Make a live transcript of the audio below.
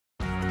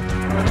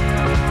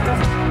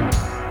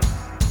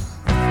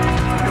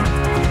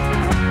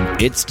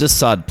It's the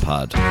Sod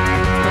Pod,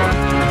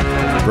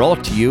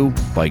 brought to you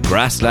by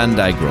Grassland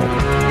Agro.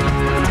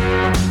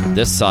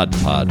 The Sod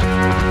Pod.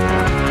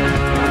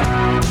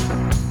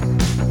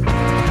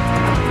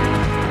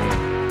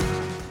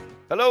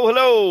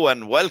 Hello,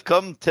 and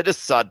welcome to the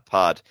Sod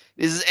Pod.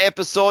 This is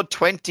episode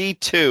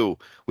 22.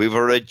 We've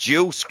a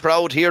reduced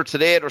crowd here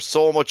today. There's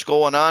so much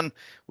going on.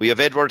 We have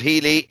Edward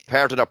Healy,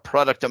 part of the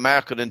product and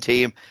marketing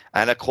team,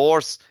 and of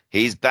course,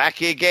 he's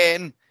back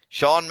again.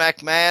 Sean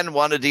McMahon,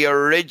 one of the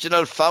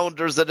original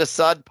founders of the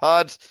Sod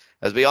Pod,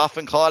 as we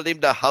often called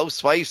him, the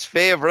housewife's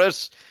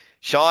favourite.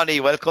 Shawnee,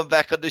 welcome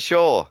back on the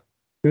show.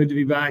 Good to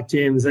be back,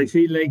 James. I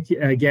feel like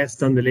a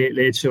guest on the Late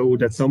Late Show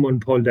that someone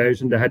pulled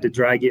out and they had to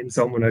drag in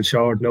someone at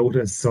short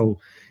notice. So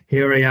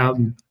here I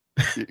am.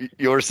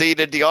 You were seen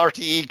in the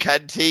RTE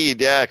canteen.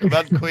 Yeah, come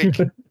on quick.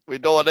 We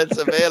know when it's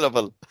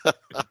available.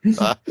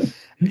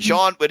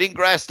 Sean, within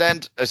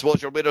Grassland, I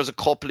suppose you're with us a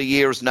couple of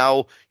years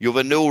now. You have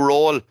a new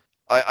role.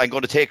 I'm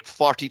going to take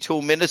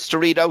 42 minutes to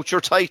read out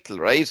your title,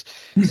 right?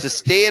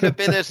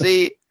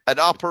 Sustainability and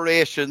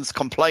Operations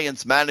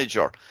Compliance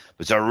Manager.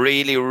 It's a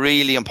really,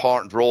 really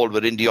important role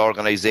within the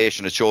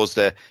organisation. It shows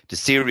the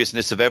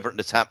seriousness of everything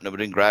that's happening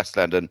within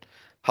Grassland. And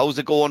how's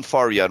it going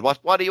for you? And what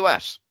are you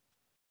at?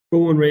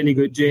 Going really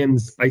good,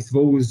 James. I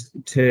suppose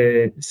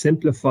to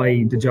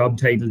simplify the job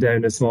title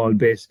down a small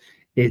bit,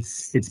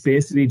 it's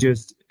basically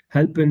just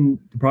helping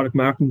the product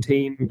marketing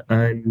team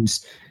and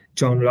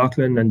John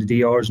Loughlin and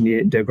the DRs and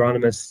the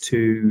agronomists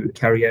to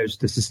carry out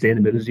the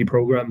sustainability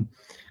programme.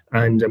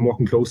 And I'm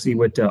working closely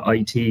with the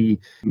IT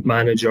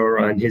manager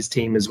and his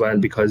team as well,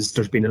 because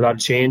there's been a lot of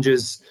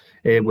changes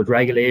with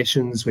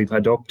regulations. We've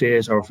had to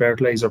update our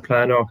fertiliser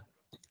planner,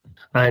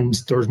 and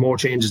there's more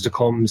changes to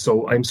come.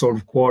 So I'm sort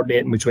of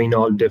coordinating between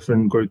all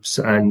different groups,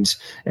 and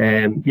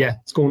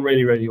it's going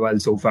really, really well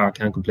so far.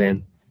 Can't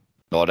complain.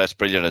 No, that's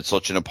brilliant. It's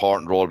such an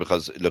important role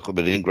because, look,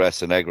 within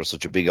Grassland Agro,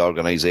 such a big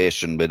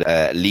organisation with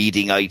a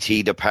leading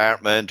IT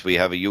department. We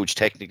have a huge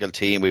technical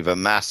team. We have a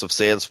massive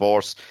sales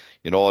force.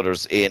 You know,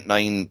 there's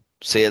 8-9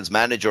 sales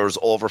managers,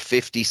 over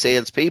 50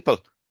 sales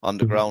people on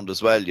the ground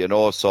as well, you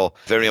know. So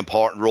very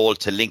important role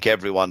to link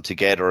everyone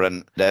together.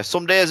 And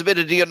some days a bit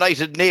of the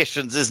United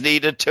Nations is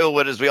needed too,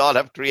 as we all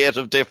have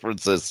creative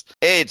differences.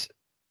 Ed,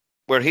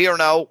 we're here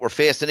now. We're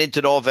facing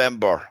into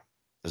November.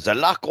 There's a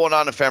lot going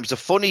on in farms.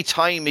 It's a funny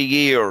time of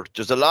year.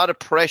 There's a lot of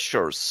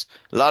pressures,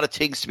 a lot of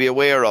things to be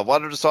aware of.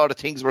 What are the sort of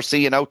things we're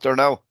seeing out there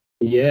now?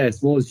 Yeah, I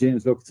suppose,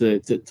 James, look,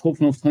 it's a tough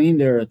enough time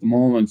there at the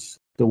moment.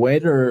 The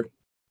weather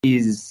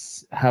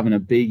is having a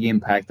big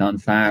impact on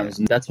farms,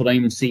 and that's what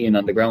I'm seeing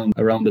on the ground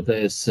around the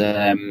place.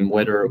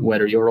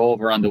 Whether you're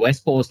over on the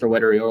west coast or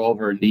whether you're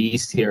over in the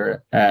east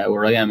here,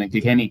 where I am in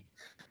Kilkenny,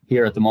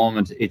 here at the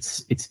moment,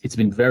 it's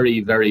been very,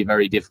 very,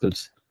 very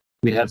difficult.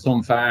 We have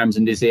some farms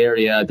in this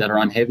area that are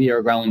on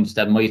heavier ground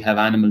that might have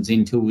animals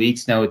in 2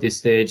 weeks now at this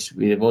stage.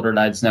 We have other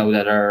lads now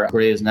that are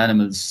grazing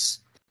animals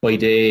by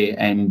day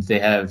and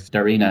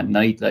they're in at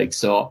night. Like,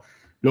 so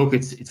look,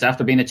 it's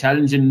after being a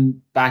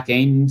challenging back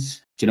end.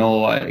 You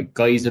know,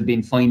 guys have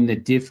been finding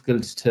it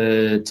difficult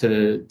to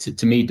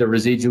meet the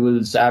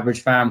residuals.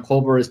 Average farm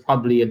cover is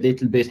probably a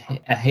little bit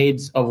ahead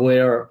of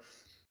where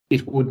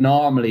it would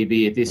normally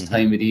be at this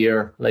time of the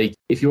year. Like,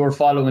 if you're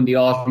following the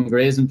autumn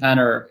grazing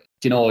planner,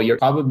 you know, you're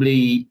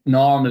probably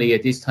normally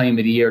at this time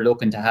of the year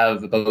looking to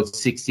have about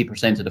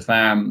 60% of the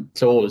farm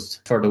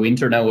closed for the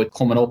winter now, with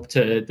coming up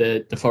to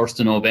the 1st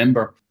of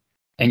November.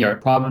 And you're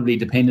probably,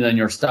 depending on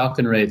your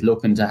stocking rate,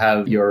 looking to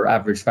have your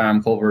average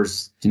farm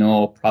covers, you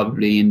know,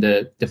 probably in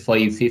the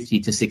 550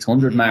 to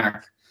 600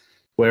 mark.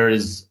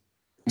 Whereas,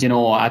 you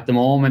know, at the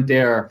moment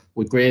there,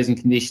 with grazing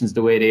conditions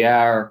the way they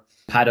are,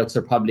 paddocks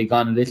are probably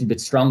gone a little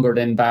bit stronger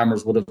than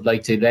farmers would have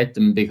liked to let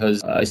them,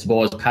 because I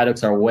suppose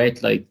paddocks are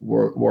wet. Like,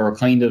 we're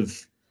kind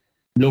of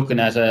looking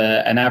at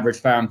an average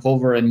farm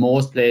cover in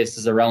most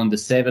places around the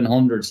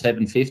 700,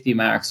 750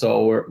 mark.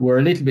 So we're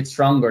a little bit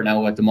stronger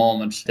now at the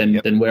moment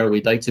than where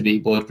we'd like to be.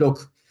 But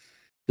look,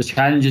 there's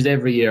challenges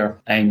every year,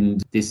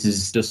 and this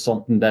is just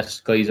something that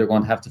guys are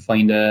going to have to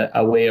find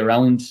a way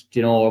around,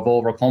 you know, of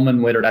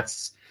overcoming, whether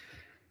that's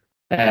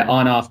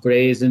on-off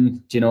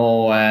grazing, you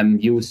know,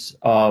 use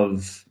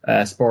of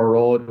spur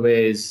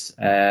roadways.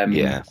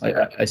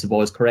 I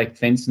suppose correct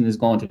fencing is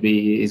going to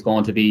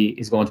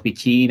be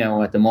key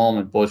now at the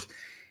moment. But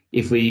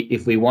if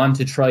we want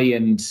to try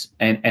and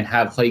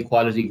have high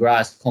quality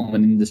grass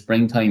coming in the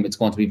springtime, it's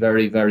going to be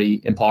very,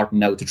 very important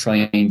now to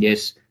try and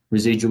get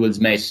residuals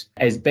met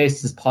as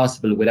best as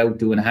possible without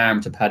doing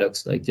harm to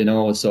paddocks, like, you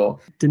know. So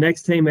the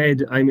next time,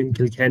 Ed, I'm in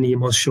Kilkenny, you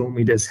must show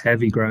me this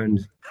heavy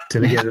ground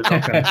till I get a look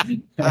at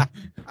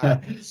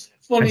it.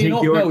 Funny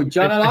enough, no,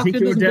 John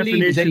Loughlin doesn't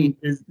believe any...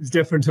 is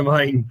different to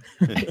mine.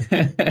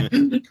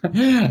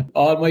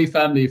 All my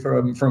family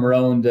from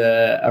around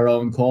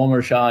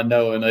Comer, Sean,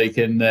 now, and I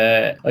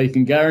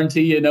can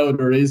guarantee you now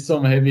there is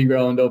some heavy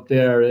ground up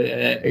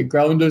there.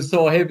 Ground is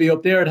so heavy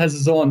up there it has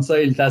its own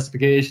soil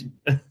classification.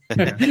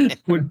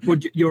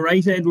 But you're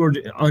right,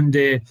 Edward, on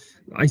the,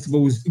 I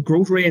suppose,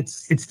 growth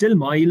rates, it's still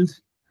mild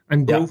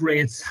and growth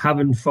rates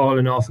haven't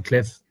fallen off a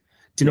cliff.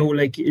 Do you know,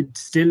 like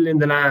it's still in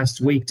the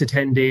last week to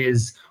 10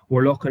 days,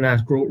 we're looking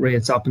at growth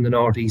rates up in the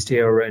northeast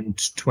here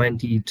around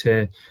 20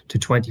 to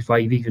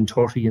 25, even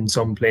 30 in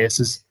some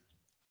places.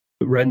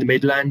 Around the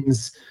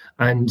Midlands,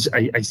 and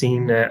I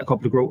seen a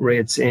couple of growth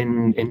rates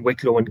in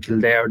Wicklow and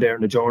Kildare there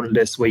in the journal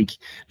this week.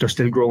 They're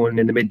still growing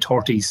in the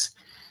mid-30s.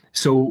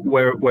 So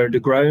where the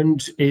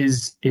ground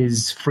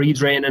is free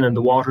draining and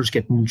the water's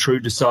getting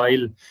through the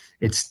soil,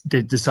 it's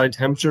the soil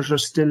temperatures are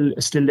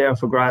still there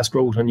for grass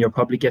growth, and you're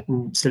probably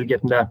still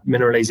getting that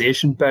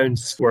mineralization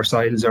bounce where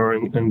soils are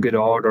in good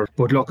order.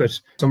 But look, at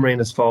some rain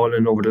has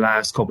fallen over the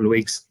last couple of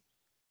weeks.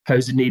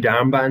 How's it need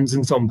armbands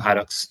in some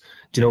paddocks?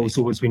 You know,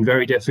 so it's been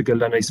very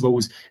difficult. And I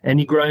suppose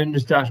any ground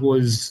that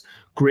was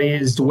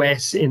grazed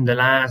wet in the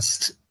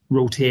last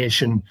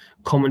rotation,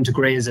 coming to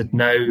graze it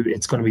now,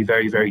 it's going to be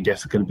very, very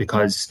difficult,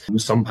 because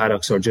some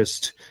paddocks are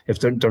just, if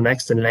they're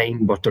next in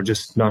line, but they're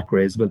just not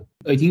grazable.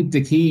 I think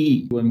the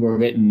key when we're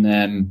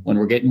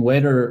getting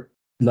weather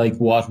like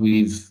what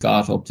we've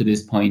got up to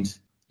this point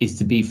is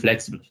to be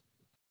flexible,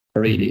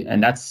 really,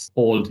 and that's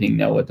the whole thing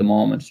now at the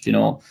moment. You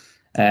know,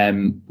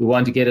 we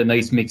want to get a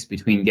nice mix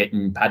between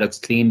getting paddocks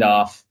cleaned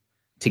off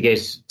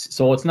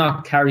so it's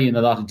not carrying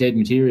a lot of dead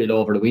material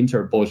over the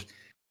winter, but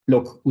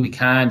look, we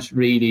can't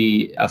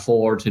really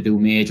afford to do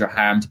major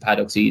harm to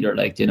paddocks either,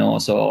 like, you know.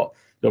 So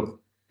look,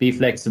 be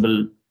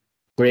flexible,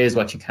 graze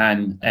what you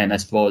can, and I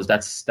suppose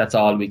that's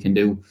all we can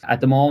do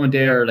at the moment.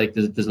 There, like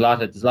there's a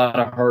lot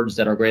of herds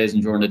that are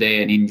grazing during the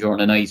day and in during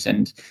the night,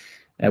 and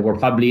we're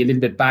probably a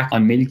little bit back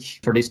on milk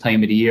for this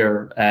time of the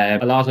year.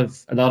 A lot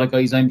of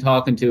guys I'm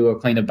talking to are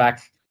kind of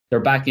back.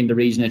 They're back in the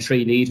region of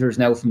 3 litres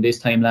now from this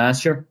time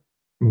last year.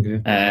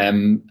 Okay.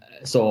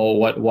 So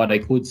what I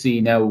could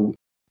see now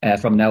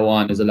from now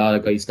on is a lot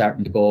of guys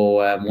starting to go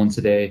once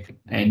a day,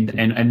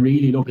 and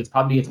really look, it's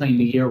probably a time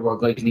of year where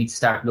guys need to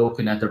start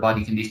looking at their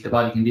body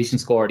condition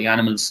score of the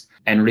animals,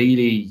 and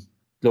really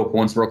look,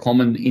 once we're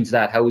coming into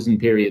that housing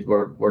period,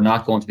 we're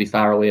not going to be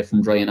far away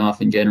from drying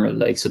off in general.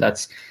 Like, so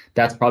that's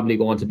probably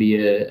going to be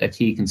a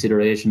key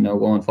consideration now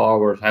going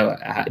forward.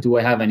 How do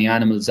I have any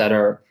animals that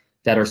are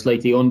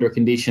slightly under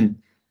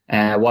condition?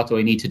 What do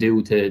I need to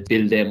do to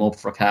build them up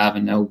for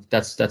calving? Now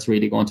that's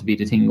really going to be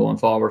the thing going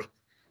forward.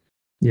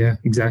 Yeah,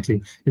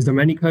 exactly. Is there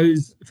many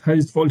cows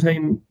full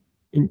time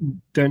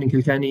down in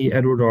Kilkenny,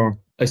 Edward? Or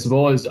I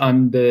suppose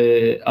on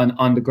the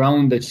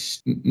ground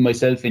that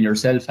myself and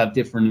yourself have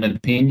different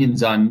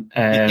opinions on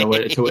as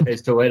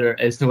to whether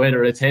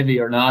it's heavy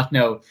or not.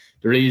 Now,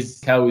 there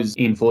is cows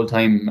in full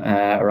time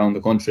around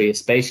the country,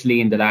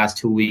 especially in the last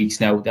 2 weeks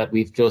now that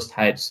we've just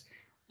had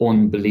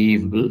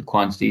unbelievable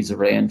quantities of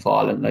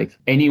rainfall, and like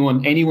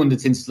anyone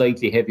that's in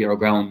slightly heavier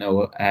ground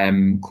now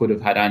could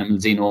have had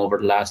animals in over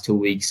the last 2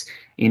 weeks.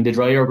 In the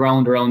drier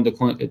ground around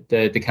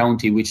the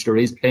county, which there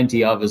is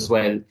plenty of as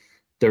well,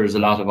 there's a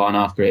lot of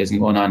on-off grazing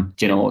going on,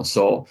 you know.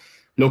 So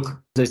look,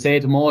 as I say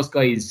to most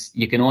guys,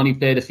 you can only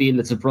play the field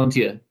that's in front of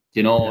you,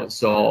 you know.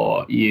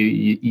 So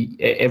you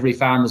every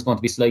farmer is going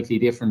to be slightly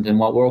different, and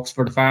what works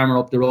for the farmer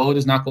up the road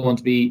is not going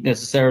to be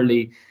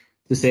necessarily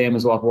the same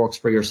as what works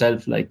for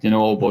yourself, like, you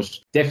know. But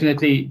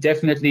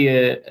definitely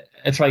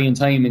a trying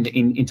time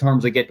in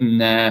terms of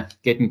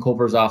getting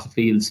covers off the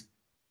fields.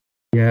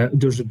 Yeah,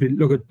 there's been,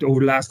 look at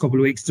over the last couple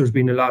of weeks, there's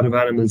been a lot of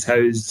animals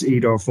housed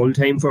either full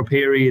time for a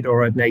period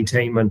or at night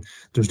time, and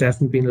there's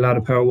definitely been a lot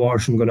of power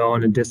washing going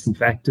on and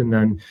disinfecting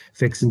and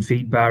fixing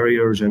feed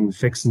barriers and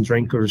fixing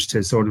drinkers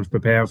to sort of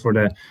prepare for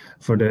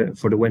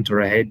the winter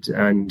ahead.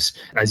 And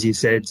as you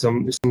said,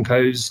 some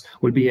cows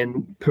will be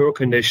in poor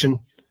condition,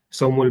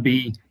 some will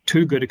be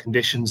too good a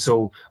condition.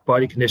 So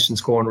body condition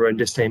scoring around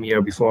this time of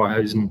year before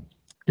housing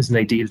is an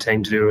ideal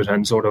time to do it,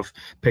 and sort of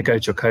pick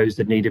out your cows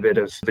that need a bit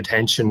of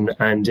attention,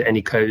 and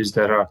any cows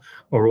that are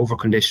over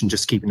conditioned,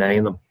 just keep an eye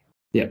on them.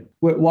 Yeah,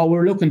 what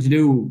we're looking to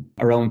do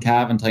around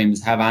calving time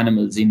is have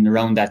animals in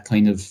around that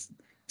kind of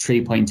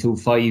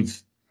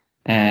 3.25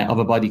 of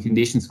a body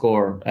condition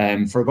score.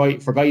 For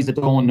guys that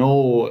don't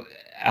know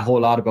a whole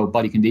lot about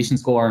body condition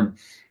scoring,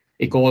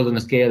 it goes on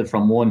a scale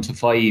from 1 to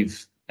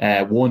 5.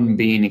 1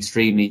 being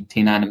extremely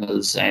thin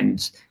animals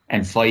and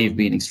 5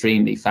 being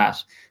extremely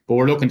fat. But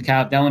we're looking to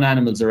calve down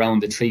animals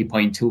around the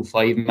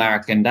 3.25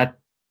 mark, and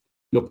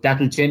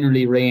that'll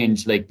generally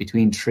range like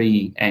between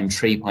 3 and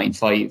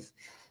 3.5.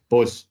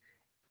 But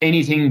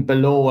anything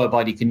below a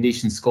body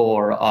condition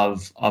score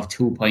of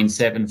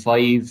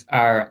 2.75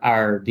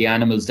 are the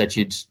animals that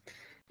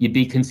you'd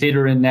be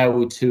considering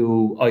now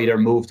to either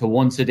move to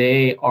once a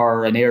day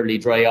or an early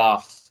dry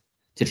off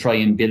to try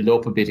and build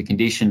up a bit of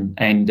condition.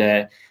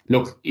 And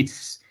look, I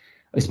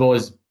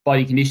suppose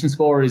body condition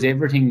score is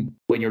everything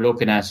when you're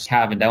looking at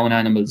calving down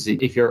animals.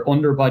 If you're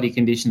under body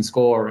condition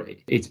score,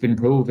 it's been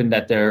proven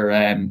that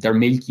their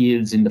milk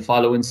yields in the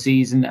following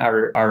season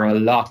are a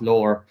lot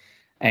lower.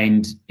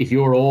 And if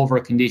you're over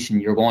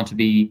condition, you're going to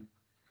be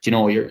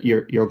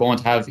you're going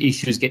to have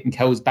issues getting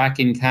cows back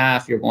in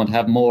calf. You're going to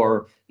have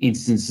more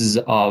instances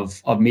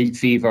of milk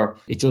fever.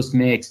 It just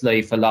makes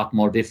life a lot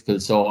more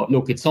difficult. So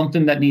look, it's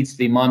something that needs to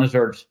be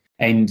monitored.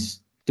 And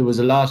there was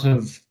a lot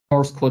of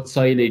first cut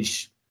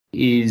silage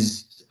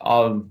is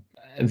of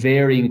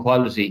varying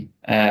quality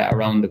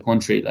around the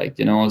country,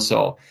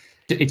 so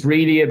it's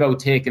really about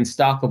taking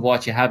stock of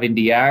what you have in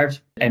the yard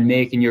and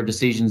making your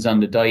decisions on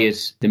the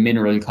diet, the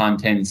mineral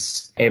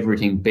contents,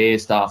 everything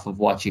based off of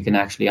what you can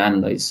actually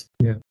analyse.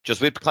 Yeah.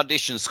 Just with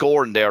condition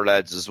scoring there,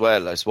 lads, as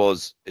well, I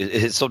suppose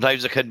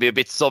sometimes it can be a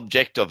bit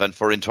subjective and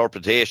for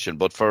interpretation,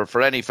 but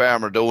for any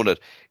farmer doing it,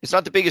 it's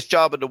not the biggest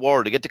job in the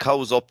world to get the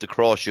cows up the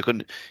crush. You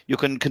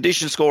can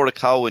condition score a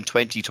cow in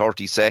 20,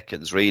 30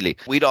 seconds, really.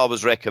 We'd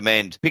always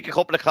recommend pick a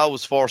couple of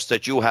cows first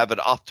that you have at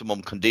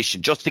optimum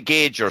condition just to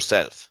gauge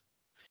yourself.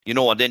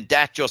 And then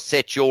that just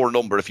sets your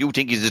number. If you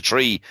think he's a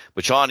 3,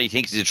 but Shawnee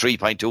thinks he's a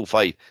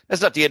 3.25,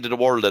 that's not the end of the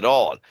world at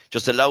all.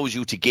 Just allows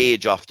you to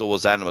gauge off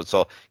those animals.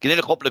 So get in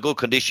a couple of good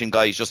condition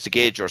guys just to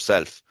gauge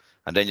yourself,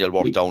 and then you'll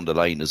work down the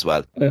line as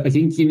well. I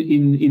think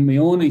in my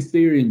own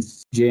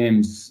experience,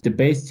 James, the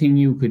best thing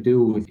you could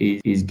do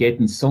is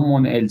getting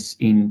someone else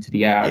into the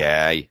yard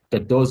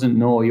that doesn't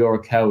know your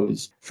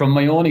cows. From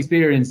my own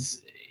experience,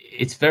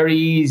 it's very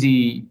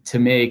easy to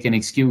make an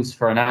excuse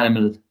for an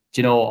animal.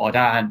 She's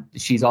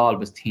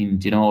always thin,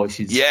 she's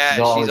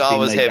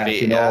always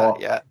heavy,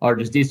 or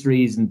there's this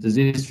reason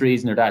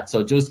or that.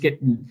 So just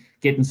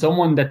getting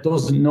someone that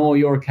doesn't know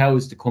your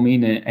cows to come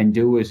in and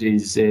do it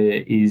is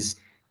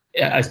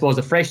I suppose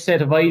a fresh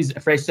set of eyes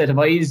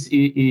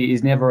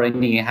is never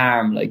any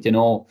harm,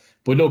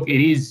 But look, it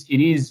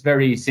is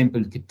very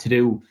simple to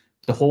do.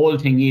 The whole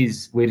thing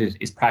is with it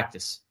is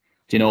practice.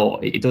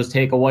 It does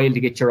take a while to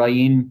get your eye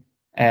in.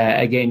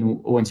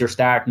 Again, once you're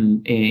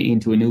starting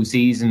into a new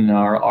season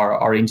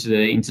or into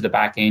the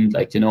back end,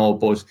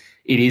 but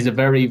it is a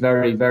very,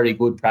 very, very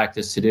good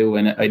practice to do.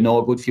 And I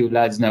know a good few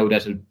lads now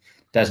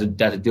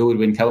that'll do it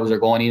when cows are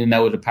going in and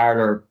out of the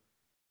parlour,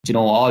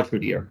 all through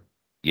the year.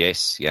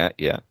 Yes, yeah.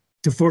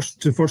 The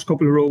first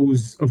couple of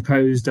rows of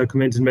cows that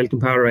come into milk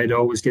and powder, I'd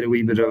always get a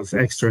wee bit of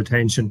extra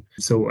attention.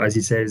 So as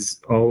he says,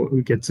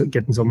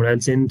 getting someone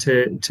else in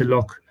to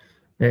look.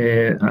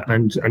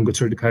 And go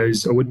through the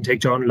cows. I wouldn't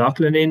take John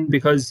O'Loughlin in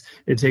because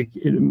it'd take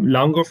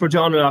longer for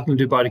John O'Loughlin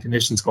to do body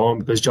condition scoring,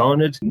 because John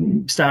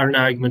would start an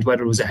argument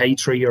whether it was a high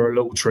 3 or a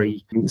low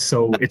 3.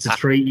 So it's a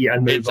 3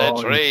 and move on.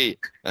 It's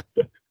a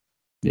 3.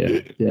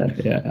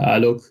 Yeah.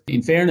 Look,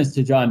 in fairness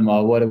to John,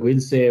 what I will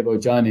say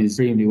about John is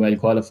extremely well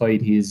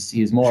qualified.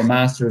 He's more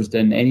masters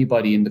than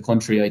anybody in the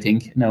country, I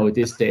think, now at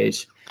this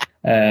stage.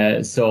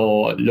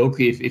 So look,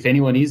 if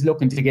anyone is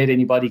looking to get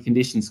any body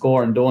condition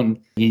scoring done,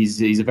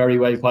 he's a very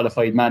well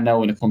qualified man now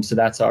when it comes to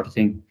that sort of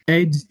thing.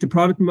 Ed, the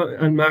product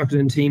and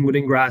marketing team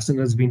within Graston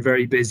has been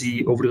very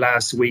busy over the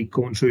last week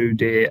going through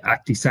the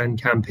Actisan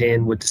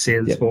campaign with the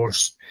sales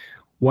force.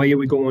 Why are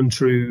we going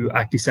through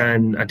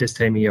Actisan at this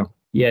time of year?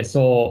 Yeah,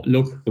 so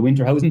look, the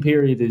winter housing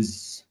period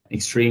is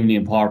extremely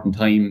important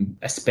time,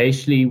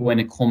 especially when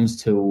it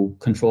comes to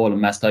controlling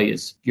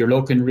mastitis. You're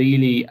looking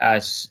really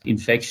at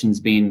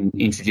infections being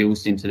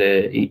introduced into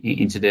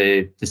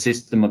the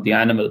system of the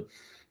animal.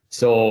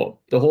 So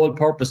the whole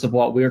purpose of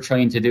what we're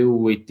trying to do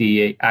with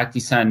the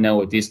Actisan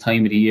now at this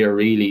time of the year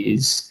really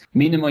is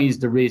minimise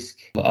the risk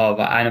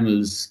of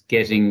animals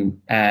getting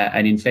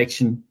an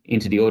infection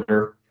into the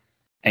udder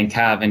and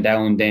calving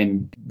down.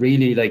 Then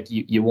really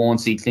you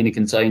won't see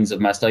clinical signs of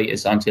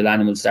mastitis until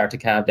animals start to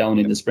calve down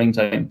in the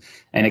springtime,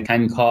 and it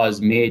can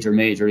cause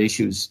major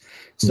issues.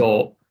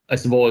 So I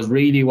suppose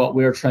really what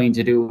we're trying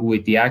to do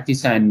with the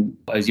Actisan,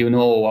 as you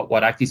know,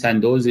 what Actisan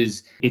does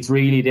is it's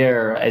really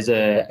there as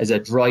a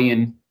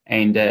drying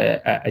and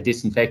a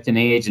disinfecting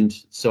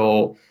agent.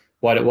 So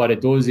what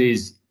it does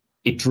is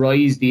it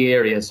dries the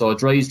area, so it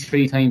dries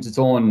 3 times its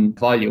own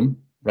volume,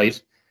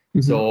 right?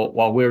 Mm-hmm. So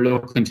what we're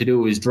looking to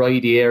do is dry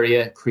the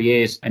area,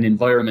 create an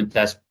environment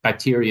that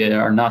bacteria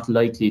are not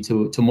likely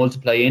to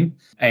multiply in.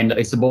 And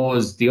I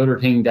suppose the other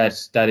thing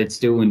that it's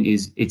doing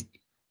is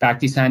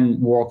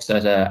Actisan works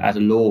at a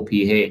low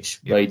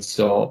pH, right?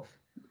 So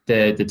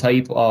the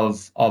type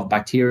of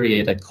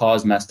bacteria that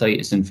cause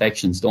mastitis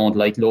infections don't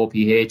like low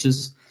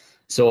pHs.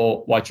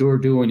 So what you're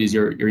doing is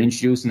you're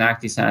introducing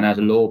Actisan at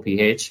a low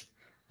pH.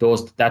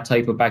 That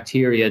type of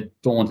bacteria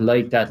don't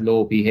like that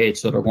low pH,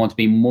 so they're going to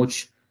be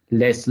much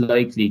less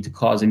likely to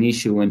cause an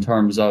issue in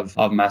terms of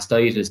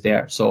mastitis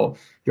there. So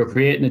you're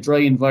creating a dry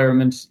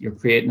environment, you're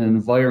creating an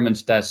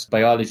environment that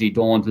biology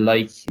don't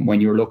like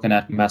when you're looking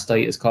at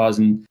mastitis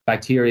causing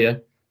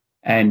bacteria.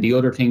 And the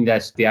other thing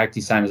that the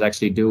Actisan is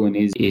actually doing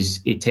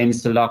is it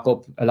tends to lock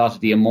up a lot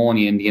of the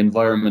ammonia in the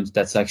environment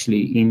that's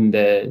actually in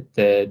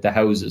the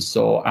houses.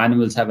 So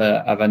animals have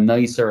a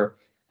nicer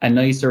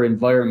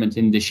environment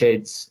in the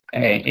sheds.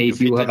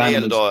 If you have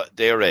animals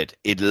there, Ed,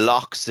 it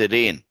locks it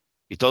in.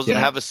 It doesn't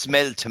have a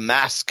smell to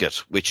mask it,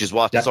 which is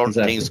what certain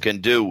things can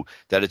do,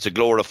 that it's a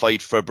glorified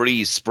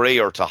Febreze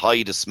sprayer to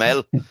hide a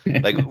smell.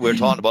 Like we're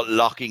talking about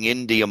locking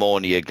in the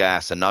ammonia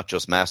gas and not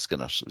just masking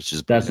it. Which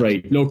is That's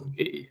right. Look,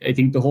 I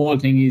think the whole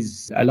thing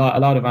is a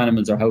lot of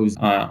animals are housed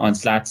on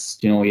slats.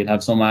 You'd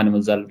have some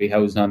animals that'll be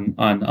housed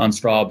on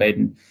straw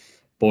bedding,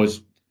 but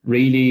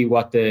really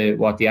what the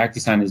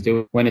Actisand is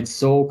doing when it's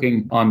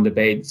soaking on the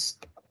beds,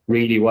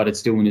 really what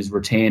it's doing is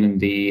retaining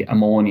the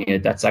ammonia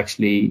that's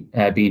actually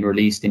being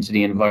released into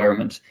the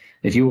environment.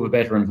 If you have a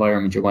better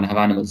environment, you're going to have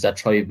animals that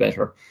thrive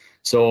better.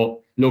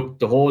 So look,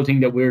 the whole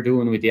thing that we're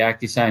doing with the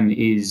Actisand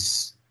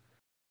is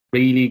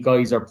really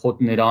guys are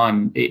putting it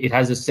on. It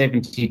has a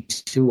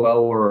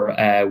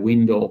 72-hour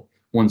window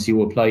once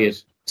you apply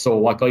it. So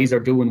what guys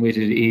are doing with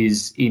it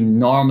is, in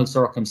normal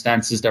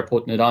circumstances, they're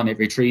putting it on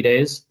every 3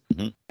 days.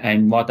 Mm-hmm.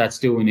 And what that's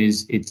doing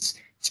is it's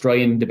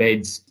drying the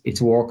beds,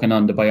 it's working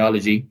on the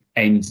biology,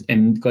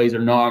 and guys are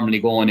normally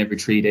going every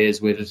 3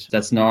 days with it.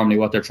 That's normally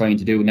what they're trying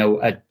to do. Now,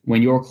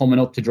 when you're coming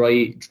up to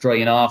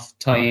drying off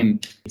time,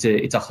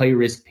 it's a high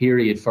risk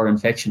period for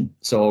infection.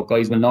 So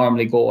guys will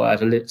normally go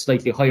at a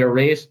slightly higher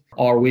rate,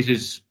 or with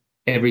it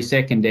every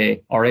second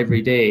day or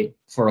every day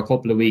for a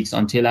couple of weeks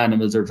until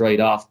animals are dried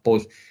off.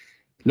 But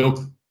look,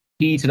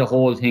 key to the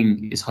whole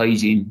thing is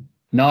hygiene.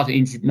 Not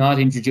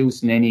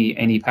introducing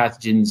any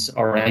pathogens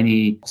or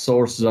any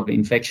sources of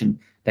infection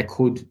that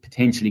could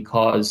potentially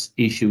cause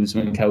issues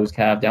when cows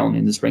calve down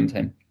in the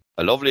springtime.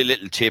 A lovely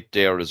little tip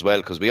there as well,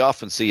 because we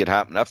often see it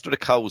happen after the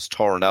cows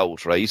turn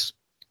out, right?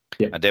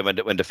 Yeah. And then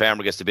when the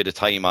farmer gets a bit of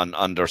time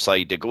on their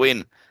side, they go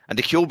in, and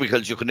the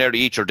cubicles, you can nearly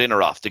eat your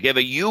dinner off. They give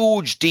a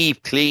huge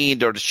deep clean.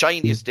 They're the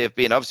shiniest they've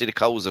been. Obviously, the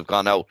cows have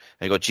gone out.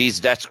 And you go, geez,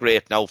 that's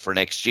great now for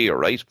next year,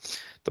 right?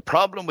 The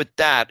problem with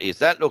that is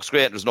that looks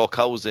great and there's no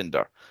cows in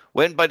there.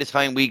 When by the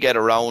time we get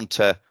around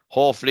to,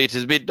 hopefully it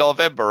is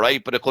mid-November,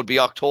 right? But it could be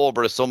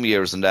October of some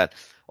years, and that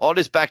all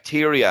this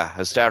bacteria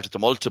has started to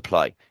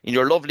multiply in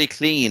your lovely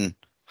clean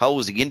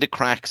housing, in the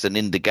cracks and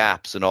in the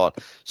gaps and all.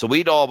 So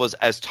we'd always,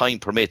 as time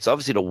permits,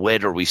 obviously the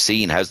weather we've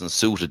seen hasn't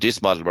suited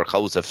this model where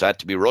cows have had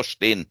to be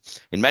rushed in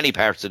many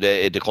parts of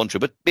the country.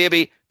 But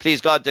maybe,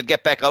 please God, they'll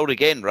get back out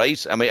again,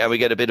 right? And we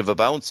get a bit of a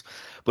bounce.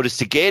 But it's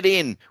to get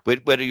in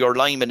with whether your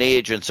Lyman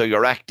agents or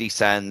your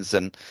Actisands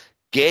and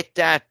get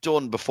that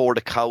done before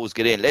the cows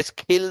get in. Let's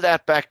kill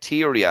that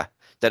bacteria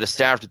that has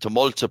started to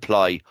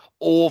multiply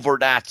over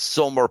that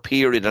summer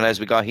period, and as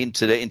we got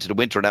into the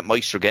winter, that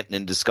moisture getting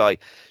in the sky.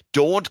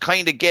 Don't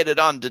kind of get it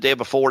on the day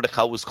before the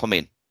cows come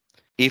in.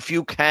 If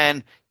you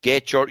can,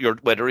 get your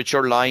whether it's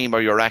your lime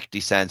or your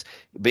Actisands,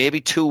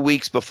 maybe 2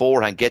 weeks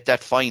beforehand, get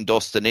that fine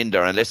dusting in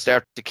there, and let's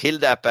start to kill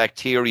that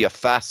bacteria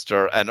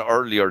faster and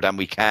earlier than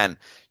we can,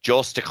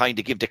 just to kind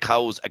of give the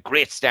cows a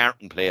great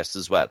starting place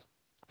as well.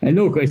 And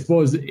look, I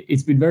suppose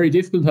it's been very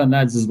difficult on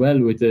lads as well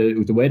with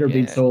the weather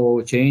being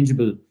so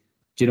changeable.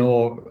 A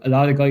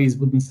lot of guys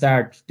wouldn't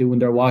start doing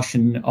their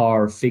washing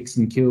or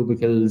fixing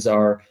cubicles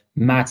or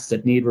mats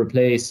that need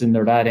replacing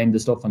or that end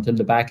of stuff until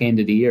the back end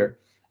of the year.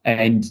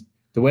 And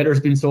the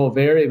weather's been so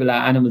variable,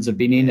 animals have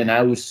been in and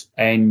out.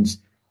 And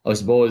I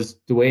suppose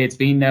the way it's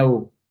been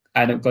now,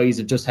 guys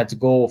have just had to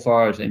go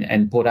for it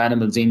and put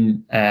animals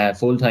in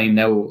full time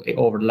now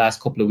over the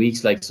last couple of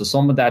weeks. So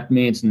some of that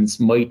maintenance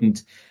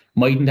mightn't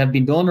have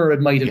been done, or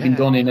it might have been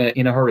done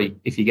in a hurry,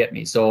 if you get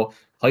me. So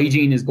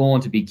hygiene is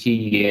going to be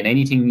key, and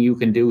anything you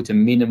can do to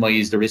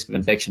minimise the risk of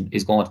infection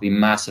is going to be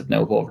massive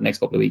now over the next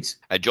couple of weeks.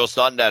 And just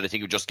on that, I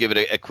think we'll just give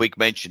it a quick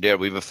mention there.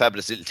 We have a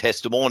fabulous little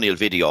testimonial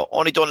video,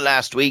 only done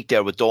last week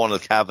there with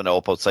Donald Kavanagh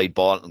up outside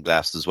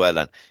Baltinglass as well,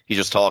 and he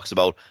just talks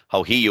about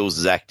how he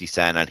uses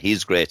Actisand and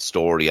his great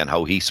story and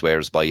how he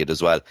swears by it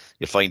as well.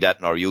 You'll find that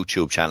in our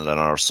YouTube channel and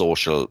our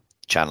social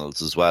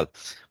channels as well.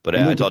 But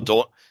I thought,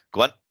 go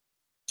on.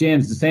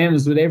 James, the same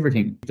as with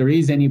everything. If there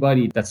is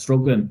anybody that's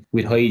struggling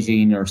with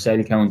hygiene or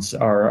cell counts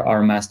or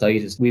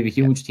mastitis, we have a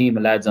huge team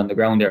of lads on the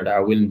ground there that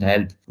are willing to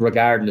help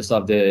regardless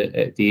of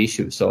the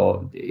issue.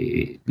 So,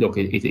 look,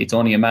 it's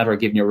only a matter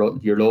of giving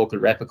your local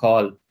rep a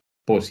call.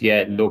 But,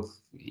 yeah, look,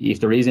 if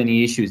there is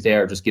any issues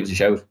there, just give us a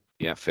shout.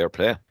 Yeah, fair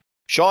play.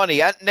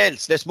 Shawnee, anything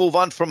else? Let's move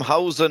on from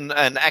housing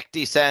and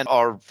Actisand,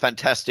 our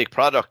fantastic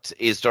product.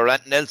 Is there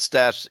anything else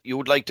that you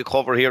would like to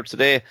cover here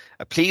today?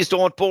 Please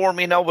don't bore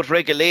me now with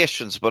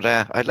regulations, but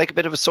I'd like a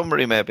bit of a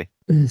summary maybe.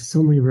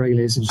 So many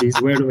regulations, geez,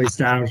 where do I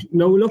start?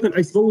 No, look,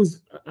 I suppose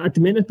at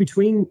the minute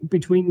between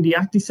the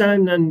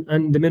Actisand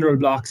and the mineral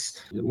blocks,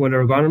 what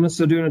our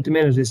agronomists are doing at the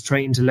minute is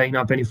trying to line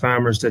up any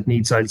farmers that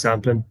need soil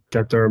sampling,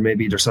 that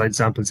their soil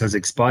samples has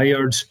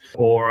expired,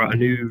 or a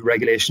new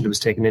regulation that was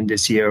taken in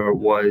this year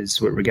was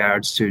with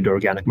regards to the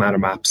organic matter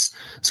maps.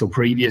 So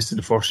previous to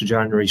the 1st of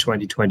January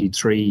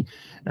 2023,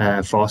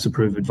 FOSS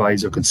approved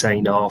advisor could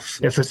sign off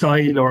if a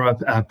soil or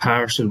a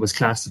parcel was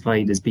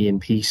classified as being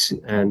peat,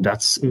 and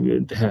that's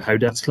how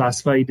that's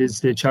classified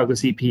is the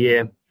Teagasc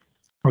EPA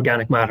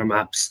organic matter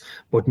maps.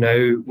 But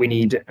now we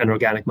need an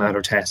organic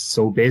matter test.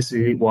 So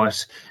basically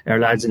what our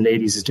lads and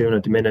ladies is doing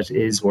at the minute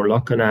is we're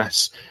looking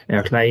at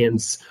our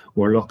clients,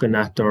 we're looking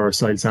at their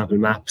soil sample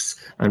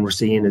maps, and we're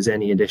seeing is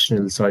any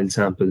additional soil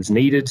samples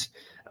needed.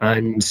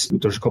 And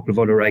there's a couple of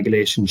other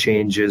regulation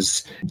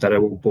changes that I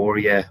won't bore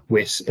you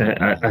with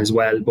as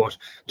well. But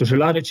there's a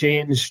lot of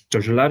change.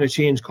 There's a lot of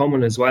change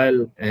coming as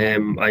well.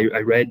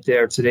 I read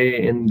there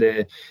today in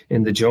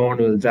the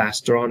journal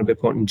that they're on about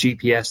putting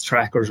GPS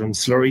trackers on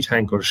slurry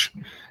tankers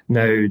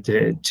now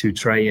to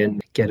try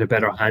and get a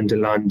better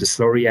handle on the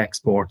slurry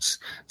exports.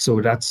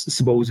 So that's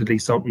supposedly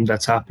something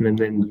that's happening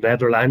in the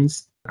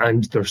Netherlands.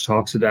 And there's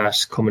talks of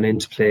that coming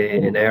into play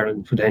in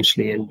Ireland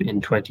potentially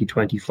in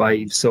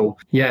 2025. So,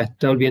 yeah,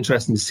 that'll be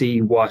interesting to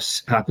see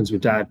what happens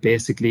with that.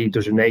 Basically,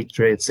 there's a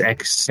nitrates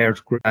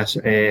expert group that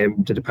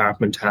the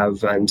department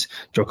have, and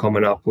they're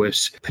coming up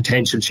with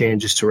potential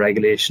changes to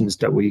regulations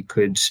that we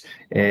could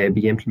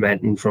be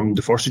implementing from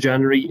the 1st of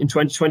January in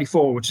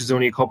 2024, which is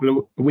only a couple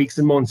of weeks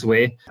and months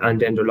away.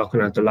 And then they're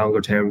looking at the longer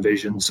term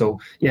vision.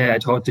 So, yeah, I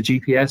thought the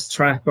GPS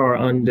tracker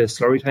on the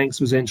slurry tanks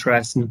was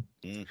interesting.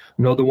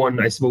 Another one,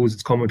 I suppose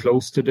it's coming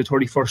close to the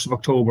 31st of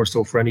October.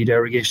 So for any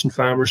derogation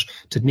farmers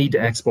to need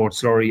to export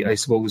slurry, I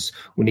suppose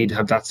we need to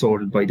have that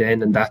sorted by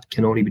then. And that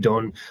can only be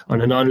done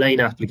on an online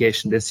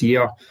application this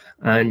year.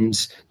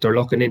 And they're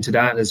looking into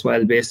that as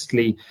well.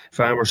 Basically,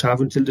 farmers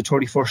have until the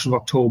 31st of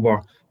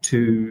October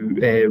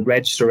to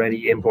register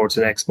any imports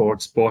and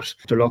exports, but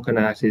they're looking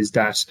at is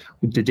that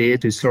the day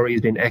the slurry has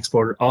been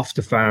exported off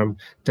the farm,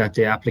 that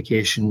the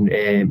application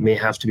may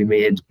have to be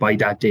made by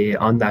that day,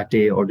 on that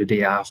day, or the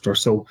day after.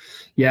 So,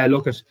 yeah,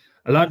 look at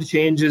a lot of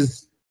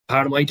changes.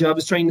 Part of my job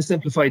is trying to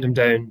simplify them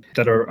down,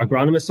 that our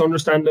agronomists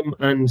understand them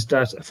and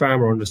that a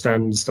farmer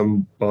understands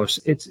them. But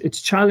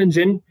it's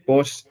challenging,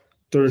 but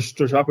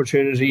there's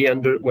opportunity,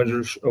 and when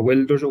there's a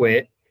will, there's a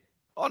way.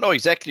 Oh, no,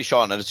 exactly,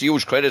 Sean. And it's a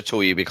huge credit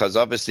to you, because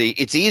obviously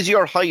it's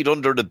easier to hide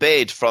under the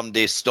bed from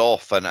this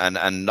stuff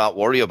and not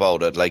worry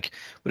about it.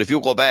 But if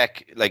you go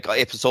back, like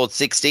episode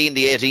 16,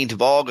 the 18th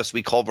of August,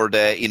 we covered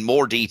in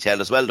more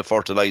detail as well the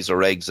fertiliser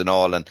regs and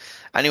all. And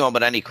anyone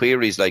with any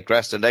queries, like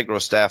Grass and Agro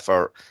staff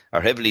are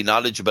heavily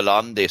knowledgeable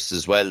on this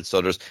as well. So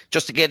there's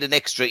just to get an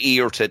extra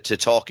ear to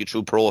talk you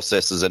through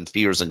processes and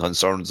fears and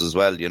concerns as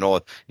well.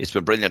 It's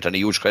been brilliant, and a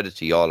huge credit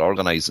to you all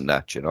organising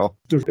that,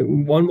 There's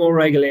one more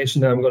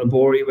regulation that I'm going to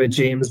bore you with,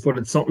 James, but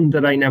it's something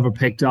that I never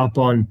picked up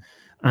on.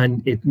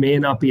 And it may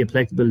not be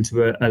applicable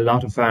to a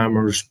lot of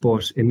farmers,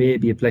 but it may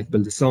be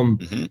applicable to some.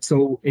 Mm-hmm.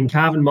 So in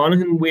Cavan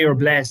Monaghan, we are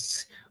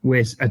blessed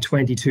with a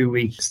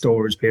 22-week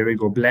storage period.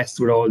 We're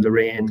blessed with all the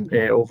rain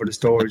over the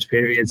storage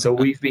period. So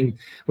we've been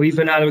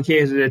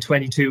allocated a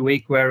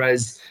 22-week,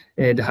 whereas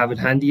they have it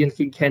handy in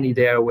Kilkenny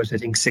there with, I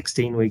think,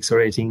 16 weeks or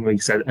 18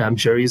 weeks. I'm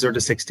sure these are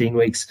the 16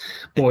 weeks.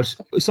 But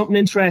something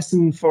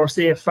interesting for,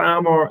 say, a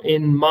farmer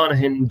in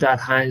Monaghan that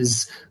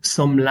has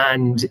some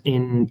land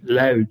in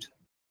Louth.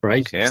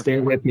 Right, okay.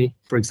 Stay with me.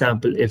 For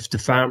example, if the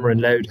farmer in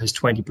Louth has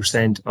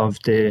 20% of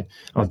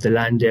the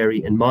land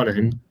area in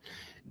Monaghan,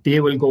 they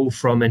will go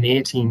from an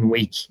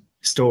 18-week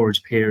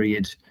storage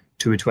period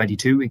to a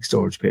 22-week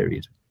storage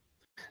period.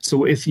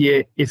 So if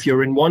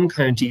you're in one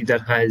county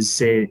that has,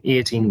 say,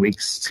 18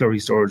 weeks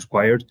slurry storage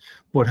required,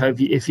 but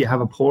if you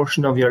have a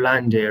portion of your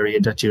land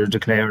area that you're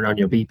declaring on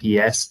your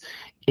BPS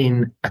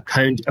in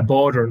a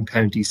bordering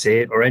county,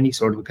 say, or any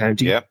sort of a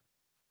county, yeah,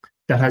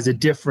 that has a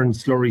different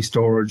slurry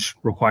storage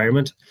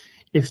requirement,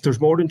 if there's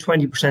more than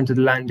 20% of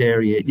the land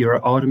area,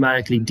 you're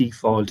automatically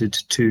defaulted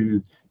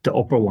to the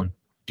upper one.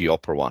 The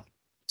upper one.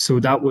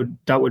 So that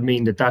would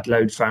mean that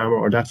Louth farmer,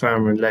 or that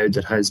farmer in Louth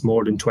that has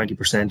more than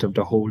 20% of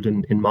the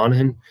holding in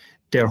Monaghan,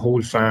 their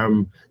whole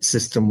farm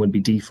system would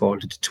be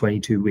defaulted to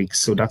 22 weeks.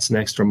 So that's an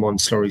extra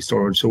month slurry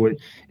storage. So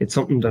it's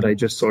something that I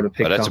just sort of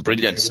picked up. That's a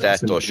brilliant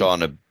stat, though,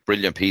 Sean. A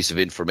brilliant piece of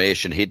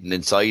information hidden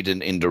inside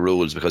in the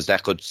rules, because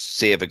that could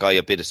save a guy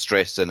a bit of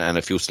stress and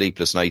a few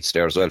sleepless nights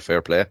there as well.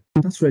 Fair play.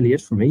 That's really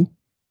it for me.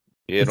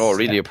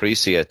 Really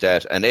appreciate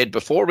that. And Ed,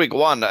 before we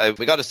go on,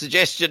 we got a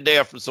suggestion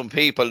there from some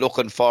people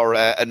looking for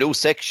a new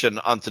section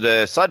onto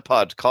the Sod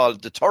Pod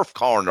called the Turf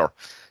Corner.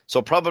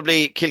 So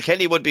probably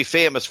Kilkenny would be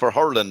famous for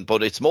hurling,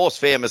 but its most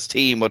famous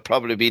team would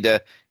probably be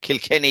the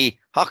Kilkenny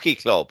Hockey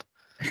Club.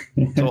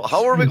 So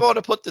how are we going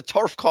to put the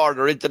Turf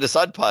Corner into the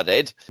Sod Pod,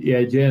 Ed?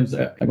 Yeah, James,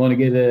 I'm going to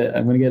get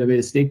a bit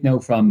of stick now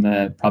from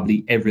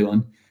probably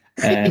everyone,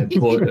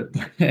 but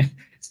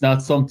it's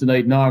not something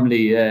I'd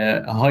normally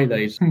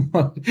highlight.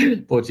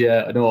 But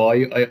yeah, no,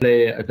 I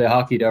play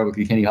hockey there with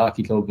Kilkenny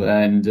Hockey Club,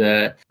 and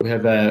we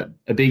have a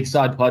big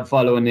Sod Pod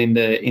following in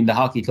the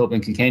hockey club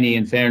in Kilkenny.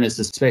 In fairness,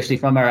 especially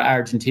from our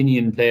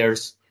Argentinian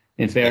players.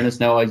 In fairness,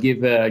 now I'll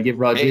give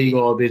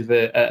Rodrigo a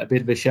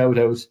bit of a shout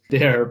out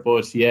there.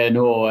 But yeah,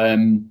 no,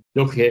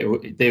 look,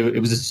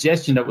 it was a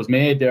suggestion that was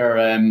made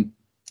there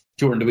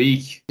during the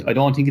week. I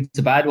don't think it's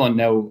a bad one.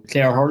 Now,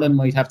 Clare Hurling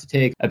might have to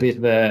take a bit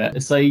of a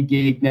side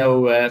gig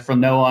now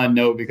from now on,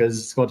 because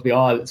it's going to be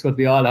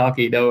all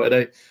hockey now. And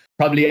I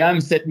probably am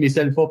setting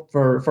myself up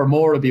for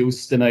more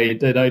abuse than I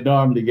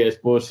normally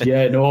get. But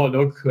yeah, no,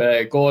 look,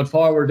 going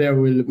forward there,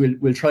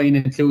 we'll try and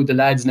include the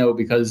lads now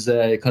because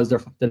the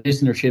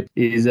listenership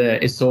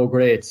is so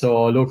great.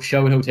 So look,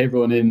 shout out to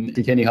everyone in the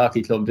Kilkenny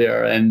Hockey Club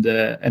there and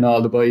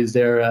all the boys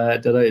there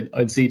that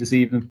I'd see this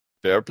evening.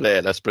 Fair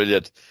play. That's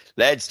brilliant.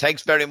 Lads,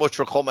 thanks very much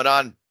for coming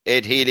on.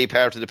 Ed Healy,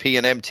 part of the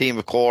P&M team,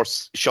 of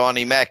course.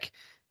 Shawnee Mack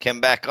came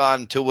back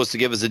on to us to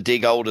give us a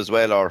dig out as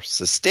well. Our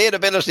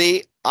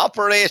sustainability,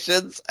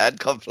 operations and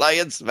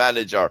compliance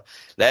manager.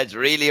 Lads,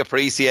 really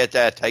appreciate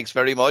that. Thanks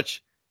very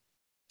much.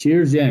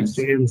 Cheers, James.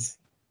 James.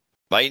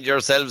 Mind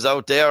yourselves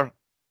out there.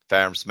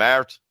 Farm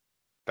smart,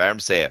 farm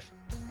safe.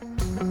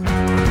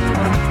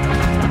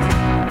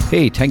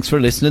 Hey, thanks for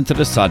listening to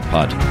the Sod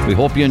Pod. We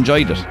hope you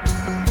enjoyed it.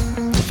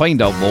 To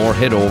find out more,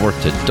 head over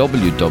to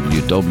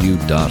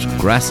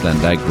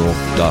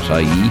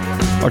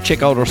www.grasslandagro.ie or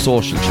check out our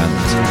social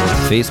channels: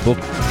 Facebook,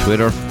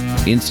 Twitter,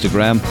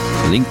 Instagram,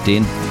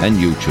 LinkedIn and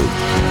YouTube.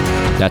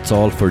 That's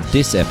all for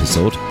this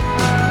episode.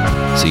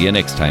 See you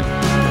next time.